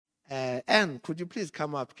Anne, could you please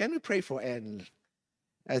come up? Can we pray for Anne?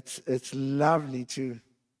 It's lovely to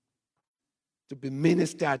be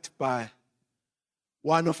ministered by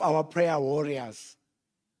one of our prayer warriors.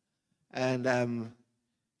 And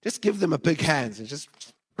just give them a big hand and just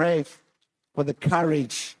pray for the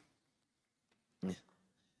courage.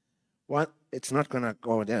 What? It's not going to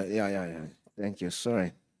go there. Yeah. Thank you.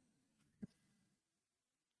 Sorry.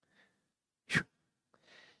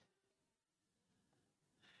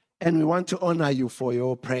 And we want to honor you for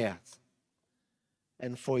your prayers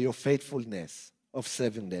and for your faithfulness of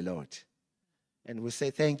serving the Lord. And we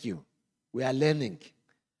say thank you. We are learning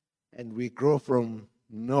and we grow from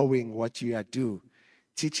knowing what you are doing,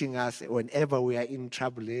 teaching us whenever we are in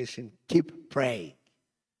tribulation, keep praying.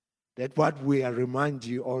 That's what we are remind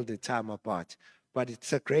you all the time about. But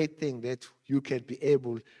it's a great thing that you can be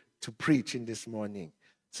able to preach in this morning.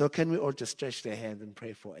 So can we all just stretch their hands and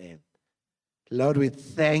pray for Anne? Lord, we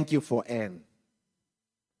thank you for Anne.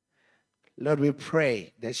 Lord, we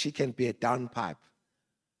pray that she can be a downpipe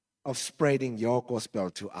of spreading your gospel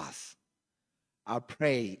to us. I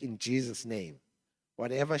pray in Jesus' name,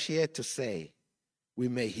 whatever she had to say, we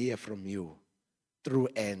may hear from you through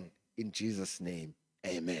Anne in Jesus' name.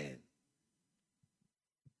 Amen.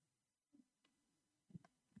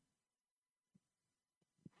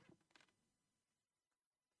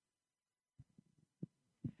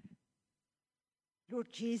 Lord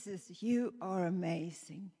Jesus, you are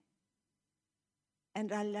amazing.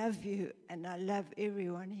 And I love you, and I love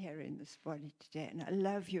everyone here in this body today, and I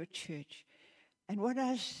love your church. And what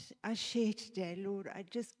I share today, Lord, I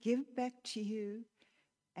just give back to you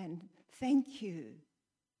and thank you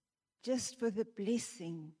just for the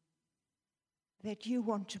blessing that you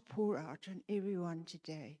want to pour out on everyone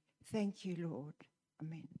today. Thank you, Lord.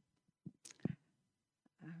 Amen.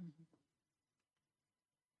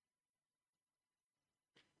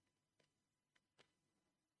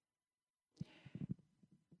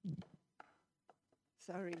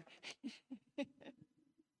 Sorry.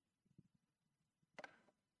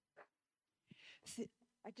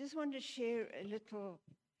 I just want to share a little.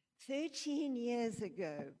 13 years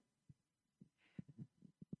ago,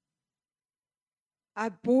 I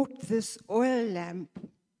bought this oil lamp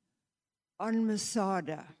on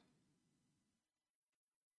Masada,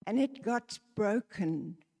 and it got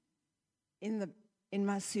broken in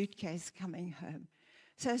my suitcase coming home.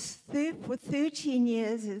 So for 13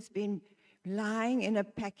 years, it's been lying in a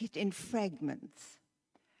packet in fragments.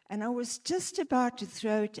 And I was just about to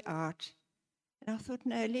throw it out. And I thought,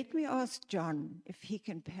 no, let me ask John if he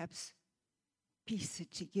can perhaps piece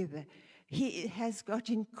it together. He has got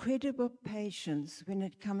incredible patience when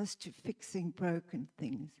it comes to fixing broken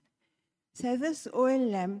things. So this oil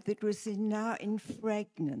lamp that was now in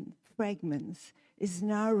fragments is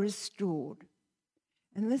now restored.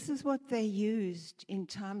 And this is what they used in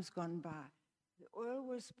times gone by. The oil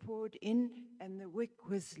was poured in and the wick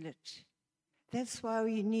was lit. That's why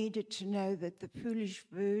we needed to know that the foolish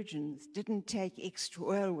virgins didn't take extra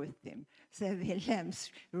oil with them, so their lamps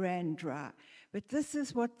ran dry. But this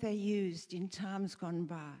is what they used in times gone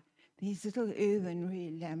by, these little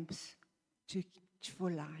earthenware lamps for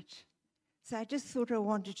light. So I just thought I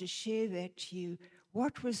wanted to share that to you.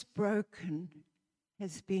 What was broken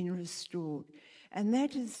has been restored. And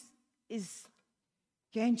that is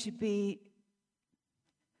going to be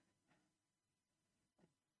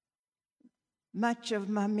much of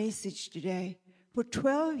my message today. For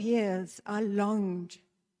 12 years, I longed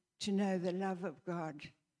to know the love of God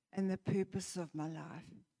and the purpose of my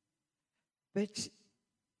life. But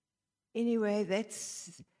anyway,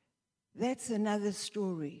 that's another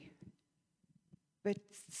story. But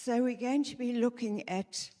so we're going to be looking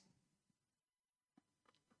at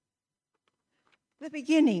the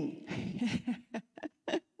beginning.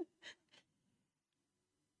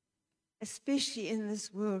 Especially in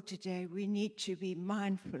this world today, we need to be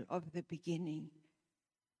mindful of the beginning.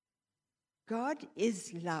 God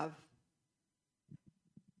is love.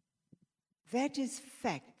 That is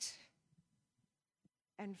fact.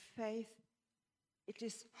 And faith, it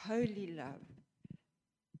is holy love.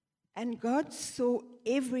 And God saw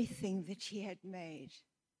everything that he had made,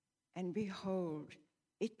 and behold,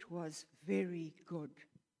 it was very good.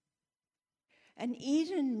 And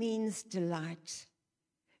Eden means delight.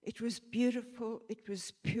 It was beautiful, it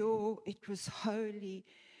was pure, it was holy,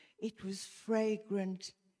 it was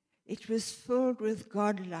fragrant, it was filled with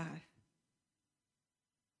God life.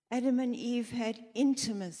 Adam and Eve had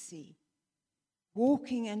intimacy,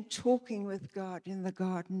 walking and talking with God in the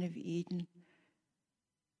Garden of Eden.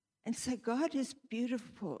 And so God is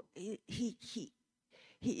beautiful. He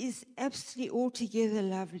is absolutely altogether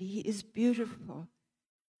lovely. He is beautiful.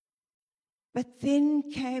 But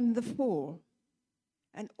then came the fall,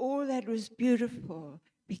 and all that was beautiful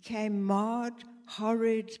became marred,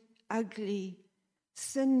 horrid, ugly.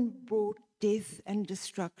 Sin brought death and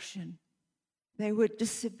destruction. They were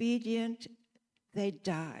disobedient, they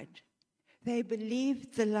died. They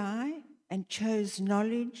believed the lie and chose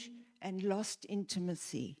knowledge and lost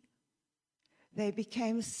intimacy. They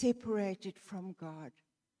became separated from God.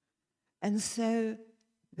 And so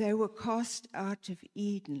they were cast out of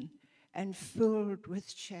Eden and filled with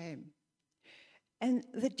shame. And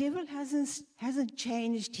the devil hasn't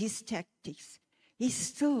changed his tactics. He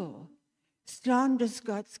still slanders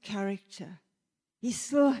God's character. He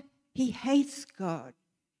hates God,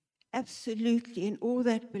 absolutely, and all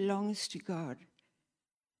that belongs to God.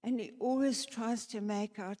 And he always tries to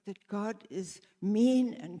make out that God is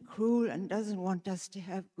mean and cruel and doesn't want us to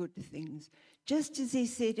have good things. Just as he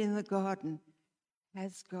said in the garden,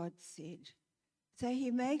 as God said. So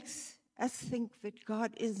he makes us think that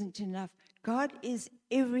God isn't enough. God is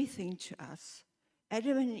everything to us.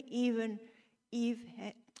 Adam and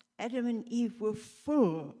Eve were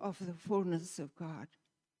full of the fullness of God.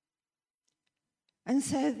 And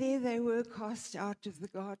so there they were, cast out of the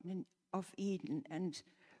Garden of Eden, and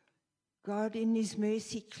God in his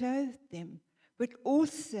mercy clothed them, but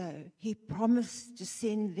also he promised to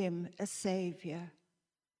send them a Savior.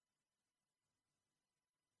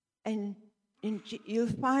 And you'll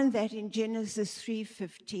find that in Genesis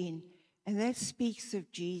 3:15, and that speaks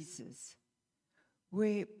of Jesus,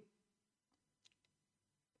 where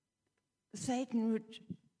Satan would,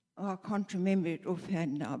 I can't remember it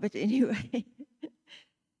offhand now, but anyway.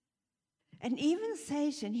 And even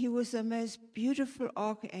Satan, he was the most beautiful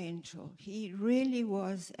archangel. He really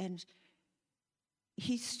was, and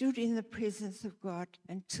he stood in the presence of God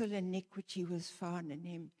until iniquity was found in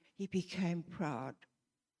him. He became proud.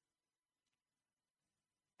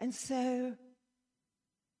 And so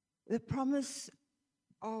the promise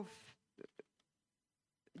of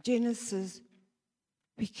Genesis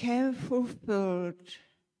became fulfilled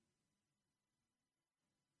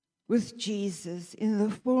with Jesus in the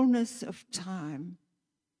fullness of time.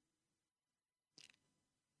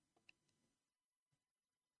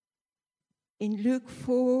 In Luke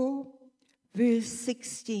 4, verse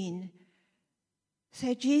 16,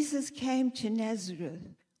 so Jesus came to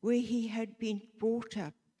Nazareth, where he had been brought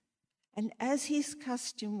up. And as his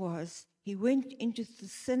custom was, he went into the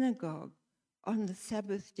synagogue on the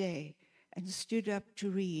Sabbath day and stood up to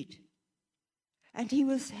read. And he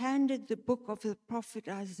was handed the book of the prophet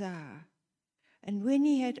Isaiah. And when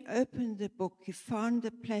he had opened the book, he found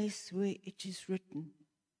the place where it is written,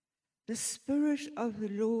 "The Spirit of the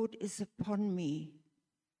Lord is upon me,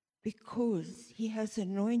 because he has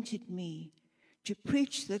anointed me to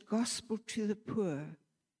preach the gospel to the poor.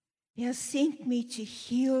 He has sent me to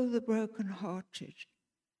heal the brokenhearted,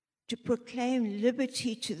 to proclaim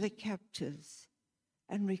liberty to the captives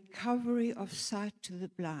and recovery of sight to the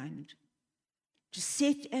blind, to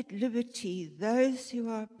set at liberty those who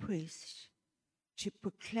are oppressed, to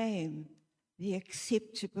proclaim the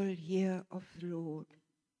acceptable year of the Lord."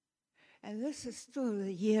 And this is still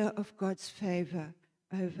the year of God's favor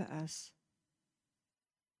over us.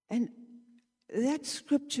 And that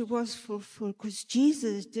scripture was fulfilled because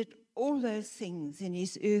Jesus did all those things in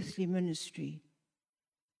his earthly ministry.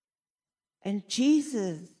 And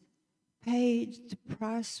Jesus paid the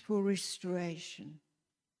price for restoration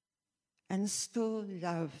and still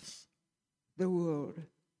loves the world.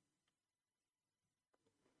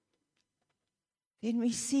 Then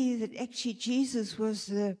we see that actually Jesus was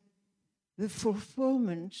the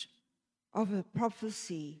fulfillment of a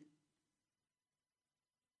prophecy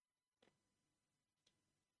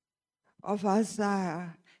of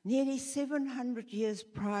Isaiah, nearly 700 years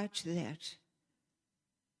prior to that.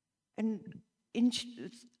 And in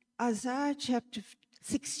Isaiah chapter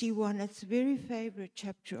 61, it's a very favorite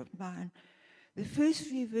chapter of mine. The first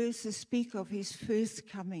few verses speak of his first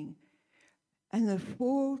coming, and the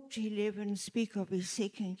 4 to 11 speak of his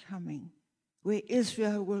second coming, where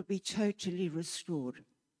Israel will be totally restored.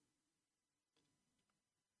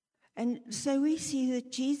 And so we see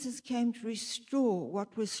that Jesus came to restore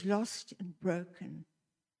what was lost and broken.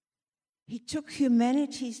 He took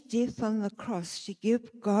humanity's death on the cross to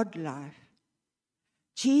give God life.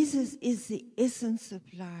 Jesus is the essence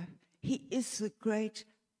of life. He is the great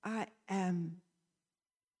I am.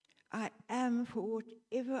 I am for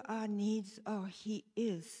whatever our needs are. He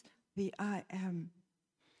is the I am.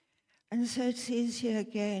 And so it says here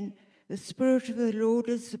again, "The Spirit of the Lord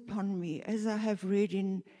is upon me," as I have read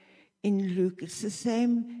in Luke. It's the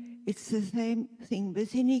same thing. But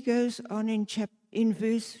then he goes on in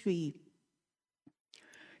verse 3,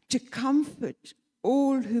 to comfort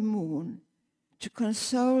all who mourn, to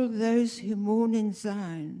console those who mourn in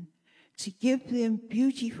Zion, to give them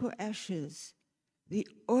beauty for ashes, the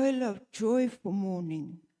oil of joy for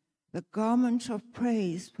mourning, the garment of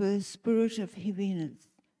praise for the spirit of heaviness,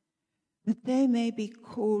 that they may be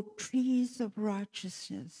called trees of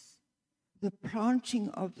righteousness, the planting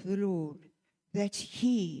of the Lord, that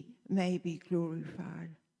he may be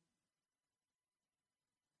glorified.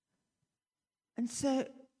 And so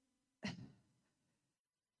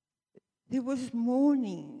there was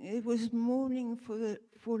mourning. It was mourning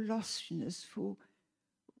for lostness, for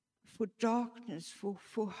darkness,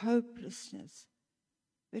 for hopelessness.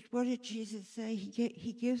 But what did Jesus say?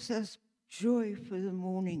 He gives us joy for the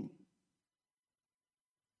morning.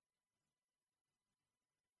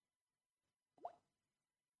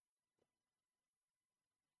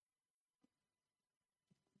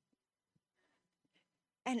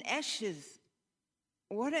 And ashes.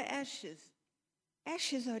 What are ashes?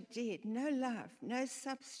 Ashes are dead, no life, no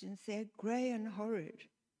substance. They're grey and horrid.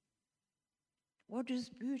 What is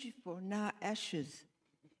beautiful? Now ashes.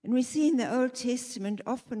 And we see in the Old Testament,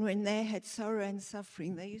 often when they had sorrow and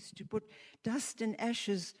suffering, they used to put dust and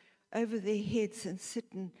ashes over their heads and sit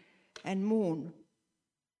and mourn.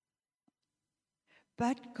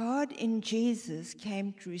 But God in Jesus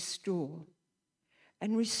came to restore,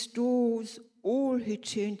 and restores all who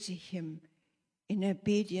turn to him in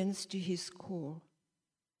obedience to his call.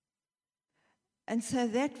 And so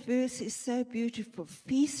that verse is so beautiful.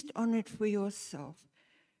 Feast on it for yourself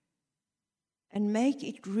and make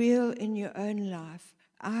it real in your own life.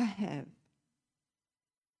 I have.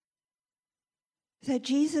 So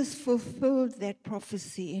Jesus fulfilled that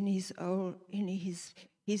prophecy in his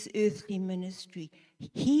earthly ministry.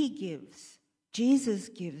 He gives. Jesus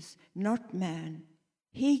gives, not man.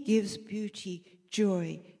 He gives beauty,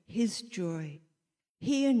 joy, his joy.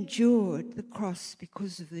 He endured the cross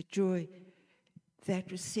because of the joy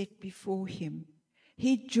that was set before him.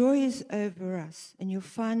 He joys over us, and you'll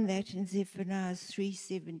find that in Zephaniah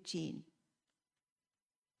 3:17.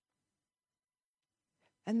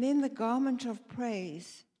 And then the garment of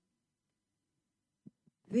praise.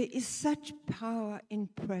 There is such power in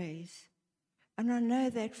praise. And I know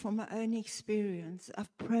that from my own experience.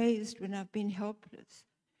 I've praised when I've been helpless.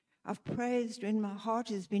 I've praised when my heart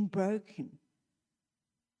has been broken.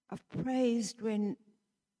 I've praised when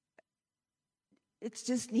it's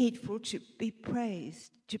just needful to be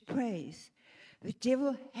praised, to praise. The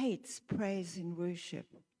devil hates praise and worship.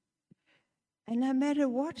 And no matter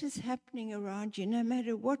what is happening around you, no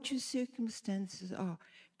matter what your circumstances are,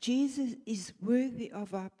 Jesus is worthy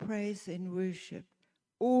of our praise and worship,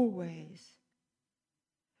 always.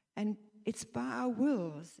 And it's by our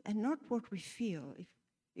wills and not what we feel.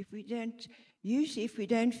 If we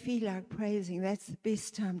don't feel like praising, that's the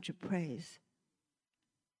best time to praise.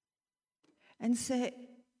 And so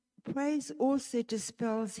praise also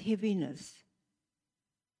dispels heaviness,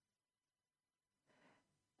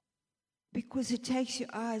 because it takes your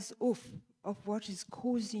eyes off of what is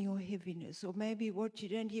causing your heaviness, or maybe what you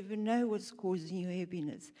don't even know what's causing your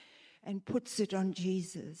heaviness, and puts it on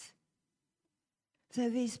Jesus. So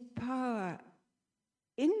there's power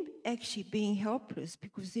in actually being helpless,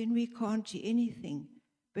 because then we can't do anything,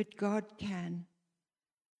 but God can.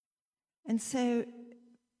 And so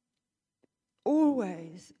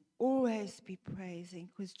always be praising,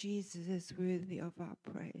 because Jesus is worthy of our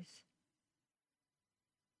praise.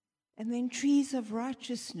 And then trees of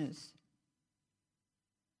righteousness.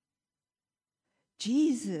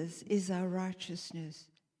 Jesus is our righteousness.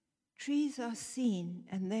 Trees are seen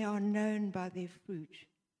and they are known by their fruit.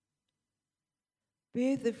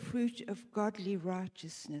 Bear the fruit of godly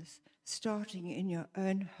righteousness, starting in your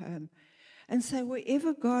own home. And so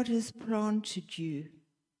wherever God has planted you,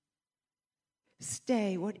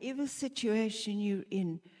 stay. Whatever situation you're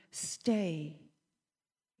in, stay.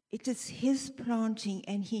 It is his planting,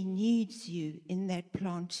 and he needs you in that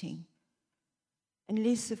planting.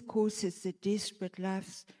 Unless, of course, it's a desperate,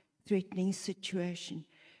 life-threatening situation.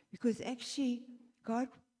 Because actually, God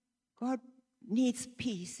needs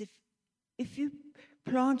peace. If you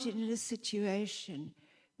planted in a situation,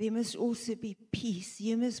 there must also be peace.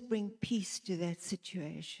 You must bring peace to that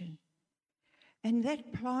situation. And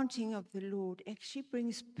that planting of the Lord actually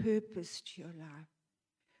brings purpose to your life.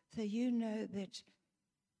 So you know that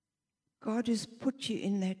God has put you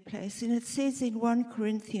in that place. And it says in 1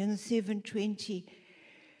 Corinthians 7:20,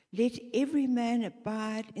 let every man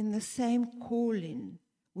abide in the same calling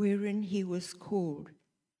wherein he was called.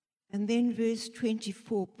 And then verse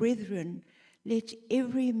 24, brethren, let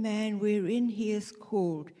every man wherein he is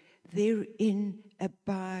called, therein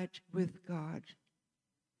abide with God.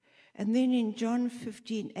 And then in John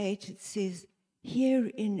 15:8 it says,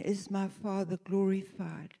 "Herein is my Father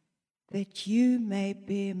glorified, that you may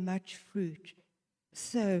bear much fruit,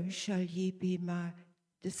 so shall ye be my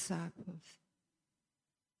disciples."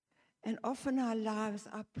 And often our lives,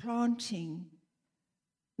 our planting,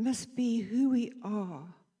 must be who we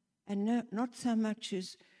are, and not so much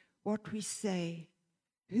as what we say.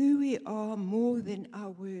 Who we are more than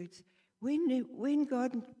our words. When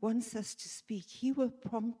God wants us to speak, He will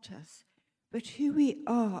prompt us. But who we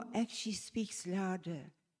are actually speaks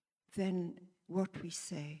louder than what we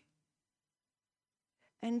say.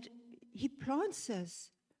 And He plants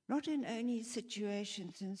us not in only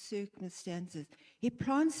situations and circumstances. He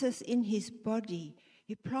plants us in His body.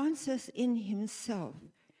 He plants us in Himself.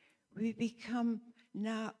 We become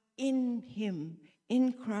now in Him,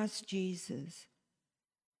 in Christ Jesus.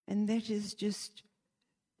 And that is just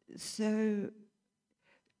so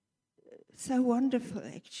wonderful,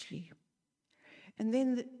 actually. And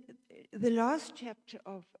then the last chapter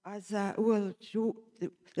of Isaiah,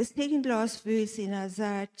 the second last verse in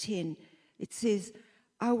Isaiah 10, it says,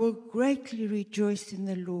 "I will greatly rejoice in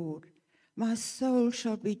the Lord. My soul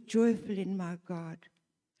shall be joyful in my God.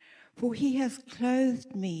 For He has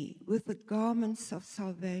clothed me with the garments of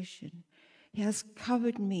salvation. He has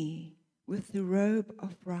covered me with the robe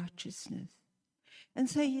of righteousness." And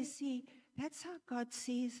so you see, that's how God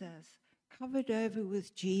sees us, covered over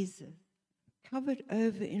with Jesus, covered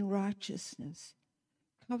over in righteousness,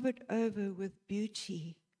 covered over with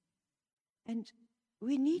beauty. And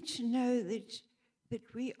we need to know that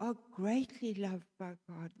we are greatly loved by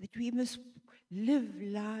God, that we must live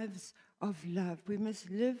lives of love. We must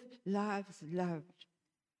live lives loved.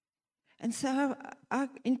 And so I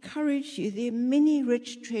encourage you, there are many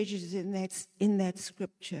rich treasures in that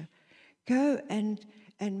scripture. Go and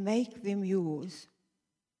make them yours.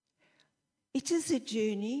 It is a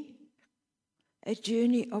journey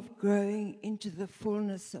of growing into the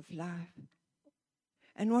fullness of life.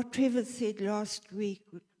 And what Trevor said last week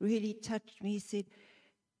really touched me. He said,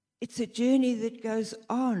 it's a journey that goes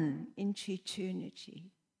on into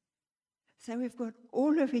eternity. So we've got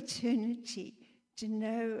all of eternity to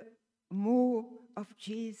know more of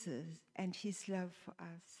Jesus and His love for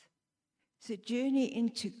us. It's a journey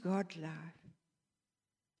into God life.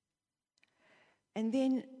 And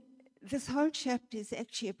then this whole chapter is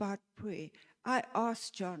actually about prayer. I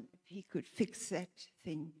asked John if he could fix that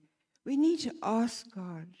thing. We need to ask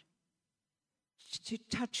God to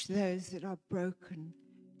touch those that are broken,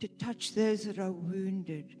 to touch those that are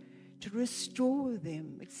wounded, to restore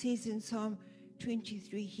them. It says in Psalm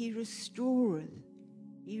 23, He restoreth.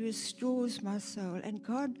 He restores my soul. And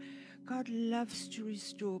God loves to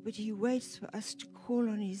restore, but He waits for us to call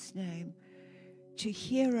on His name, to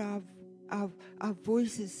hear our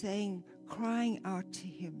voices saying, crying out to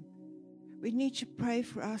Him. We need to pray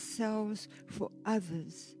for ourselves, for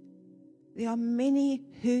others. There are many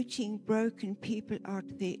hurting, broken people out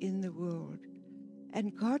there in the world.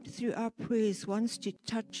 And God, through our prayers, wants to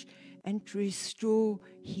touch and to restore,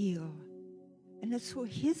 heal. And it's for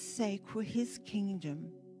His sake, for His kingdom.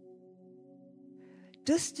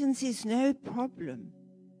 Distance is no problem.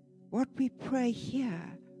 What we pray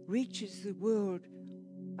here reaches the world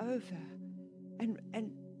over.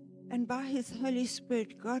 And by His Holy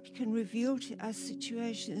Spirit, God can reveal to us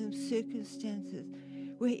situations and circumstances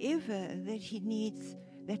wherever that He needs,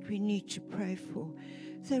 that we need to pray for.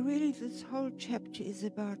 So really this whole chapter is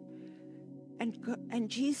about, and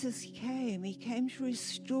Jesus came. He came to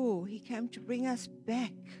restore. He came to bring us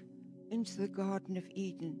back into the Garden of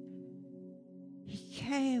Eden. He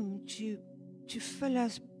came to fill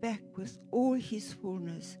us back with all His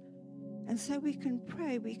fullness. And so we can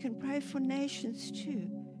pray. We can pray for nations too.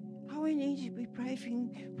 How we need to be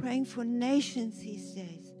praying for nations these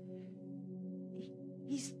days.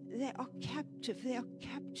 They are captive. They are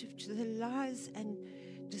captive to the lies and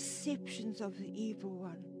deceptions of the evil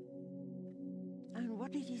one. And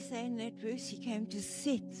what did He say in that verse? He came to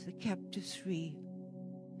set the captives free.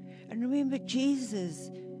 And remember,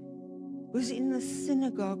 Jesus was in the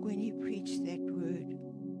synagogue when He preached that word.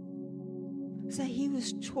 So He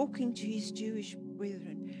was talking to His Jewish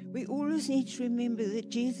brethren. We always need to remember that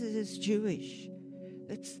Jesus is Jewish,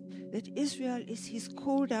 that Israel is His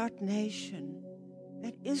called out nation,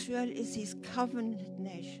 that Israel is His covenant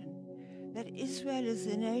nation, that Israel is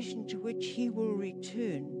the nation to which He will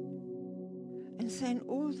return. And so in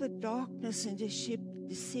all the darkness and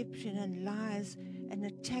deception and lies and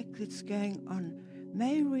attack that's going on,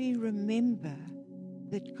 may we remember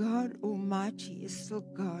that God Almighty is still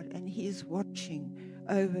God and He is watching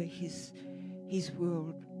over His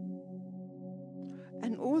world.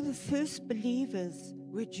 And all the first believers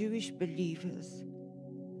were Jewish believers.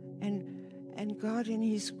 And God in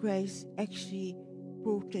his grace actually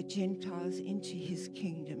brought the Gentiles into his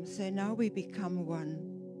kingdom. So now we become one.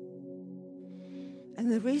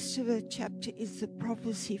 And the rest of the chapter is the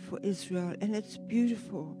prophecy for Israel. And it's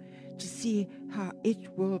beautiful to see how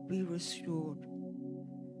it will be restored.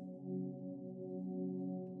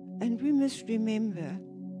 And we must remember,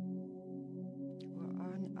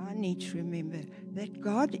 I need to remember, that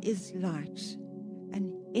God is light,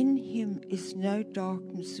 and in him is no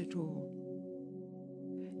darkness at all.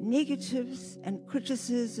 Negatives and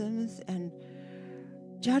criticisms and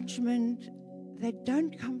judgment, they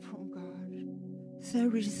don't come from God. So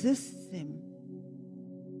resist them,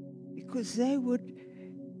 because they would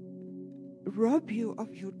rob you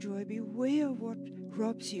of your joy. Beware of what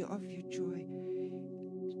robs you of your joy.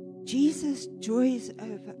 Jesus joys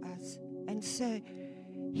over us, and so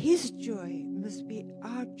his joy must be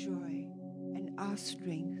our joy and our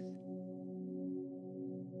strength.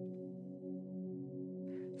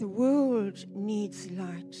 The world needs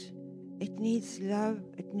light. It needs love.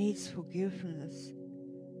 It needs forgiveness.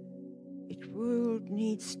 The world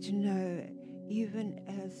needs to know, even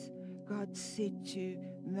as God said to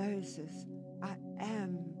Moses, I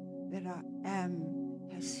am that I am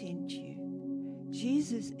has sent you.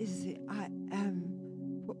 Jesus is the I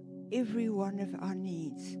am for every one of our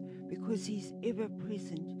needs, because he's ever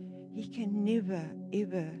present. He can never,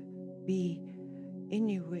 ever be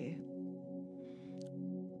anywhere.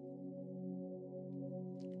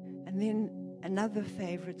 And then another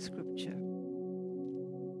favorite scripture.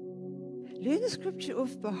 Learn the scripture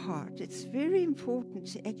off by heart. It's very important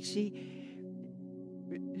to actually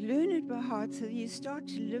learn it by heart so that you start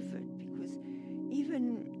to live it. Because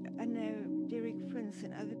even, I know Derek Prince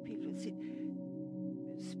and other people said,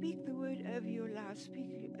 speak the word over your life, speak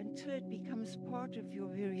it until it becomes part of your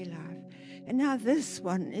very life. And now this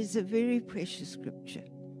one is a very precious scripture.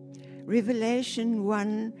 Revelation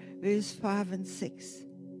 1, verse 5 and 6.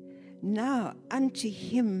 Now unto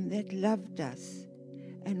him that loved us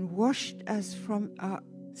and washed us from our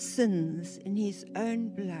sins in his own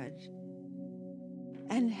blood,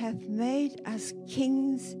 and hath made us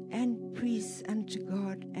kings and priests unto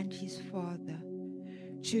God and his Father.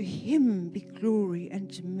 To him be glory and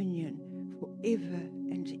dominion forever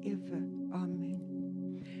and ever.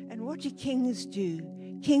 Amen. And what do kings do?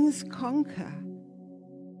 Kings conquer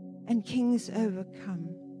and kings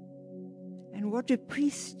overcome. And what do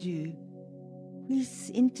priests do? Priests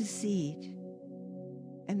intercede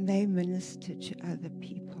and they minister to other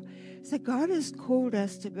people. So God has called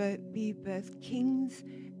us to be both kings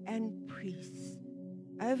and priests,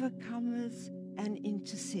 overcomers and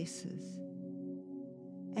intercessors.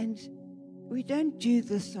 And we don't do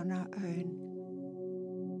this on our own.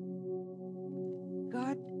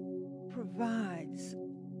 God provides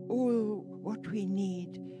all what we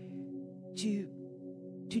need to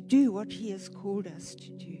do what he has called us to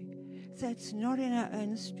do. So it's not in our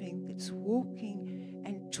own strength. It's walking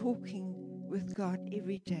and talking with God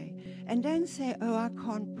every day. And don't say, oh, I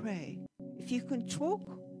can't pray. If you can talk,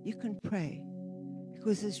 you can pray.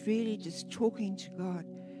 Because it's really just talking to God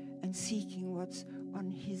and seeking what's on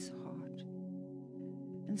his heart.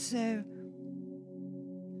 And so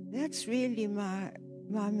that's really my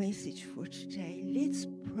message for today. Let's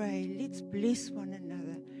pray. Let's bless one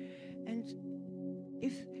another. And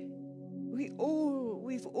if we've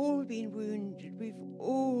all been wounded, we've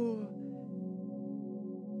all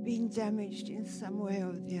been damaged in some way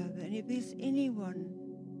or the other. And if there's anyone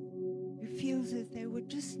who feels that they would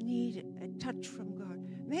just need a touch from God,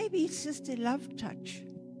 maybe it's just a love touch.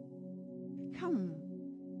 Come,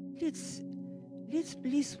 let's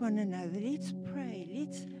bless one another. Let's pray.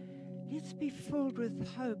 Let's be filled with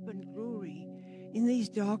hope and glory in these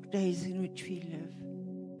dark days in which we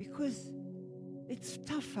live, because it's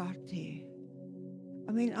tough out there.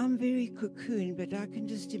 I mean, I'm very cocoon, but I can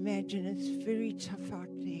just imagine it's very tough out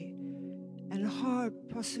there, and hard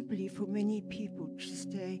possibly for many people to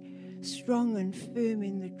stay strong and firm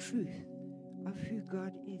in the truth of who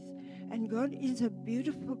God is. And God is a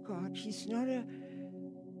beautiful God. He's not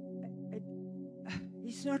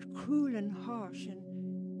He's not cruel and harsh and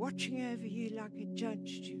watching over you like a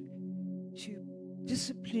judge to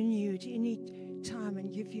discipline you at any time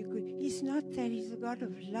and give you good. He's not that. He's a God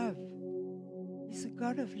of love. He's a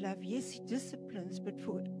God of love. Yes, he disciplines, but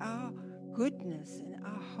for our goodness and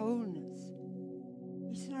our wholeness.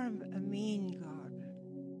 He's not a mean God.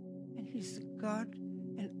 And he's a God,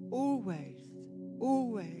 and always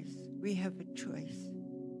we have a choice.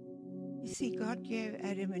 You see, God gave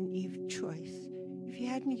Adam and Eve choice. If he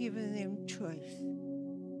hadn't given them choice,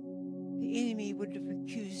 the the enemy would have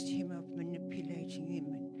accused him of manipulating them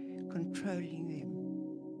and controlling them.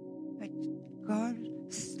 But God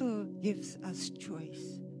still gives us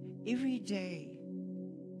choice. Every day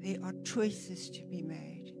there are choices to be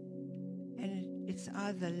made. And it's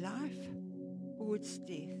either life or it's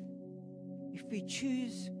death. If we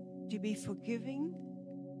choose to be forgiving,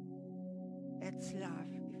 that's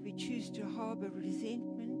life. If we choose to harbor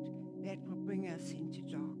resentment, that will bring us into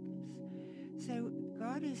darkness. So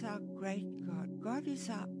God is our great God. God is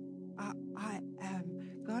our I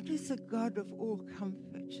am. God is the God of all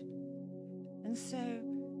comfort. And so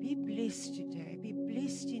be blessed today. Be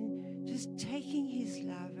blessed in just taking his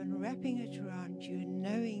love and wrapping it around you and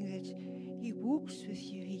knowing that he walks with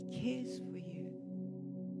you. He cares for you.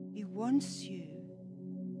 He wants you.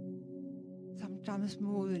 Sometimes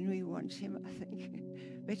more than we want him, I think.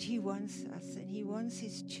 But he wants us, and he wants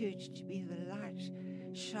his church to be the light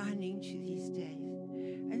shining to these days.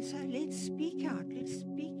 And so let's speak out. Let's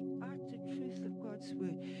speak out the truth of God's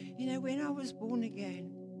word. You know, when I was born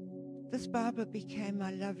again, this Bible became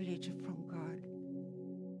my love letter from God.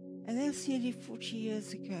 And that's nearly 40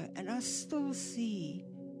 years ago. And I still see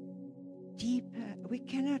deeper. We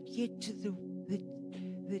cannot get to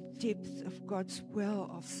the depth of God's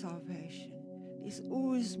well of salvation. There's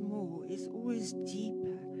always more. It's always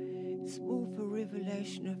deeper. It's more of a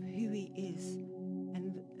revelation of who he is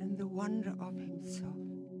and the wonder of himself.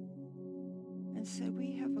 And so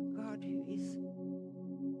we have a God who is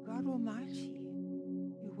God Almighty,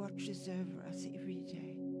 who watches over us every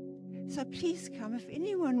day. So please come. If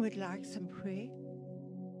anyone would like some prayer,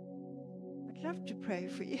 I'd love to pray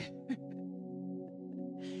for you.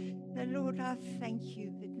 The Lord, I thank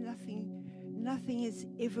you that nothing is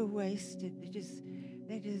ever wasted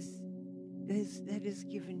that is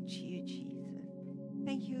given to you, Jesus.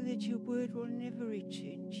 Thank you that your word will never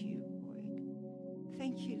return to you void.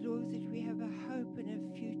 Thank you, Lord, that we have a hope and a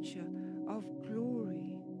future of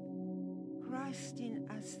glory. Christ in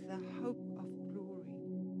us, the hope of glory.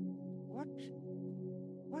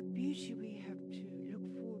 What beauty we have to look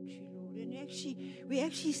forward to, Lord. And we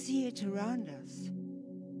actually see it around us.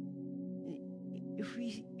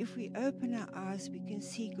 If we open our eyes, we can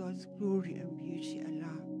see God's glory and beauty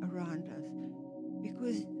around us.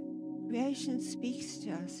 Because creation speaks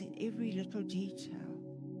to us in every little detail.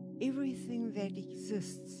 Everything that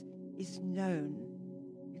exists is known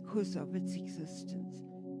because of its existence.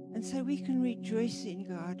 And so we can rejoice in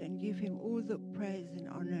God and give him all the praise and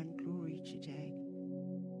honor and glory today.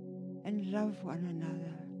 And love one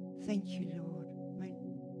another. Thank you, Lord.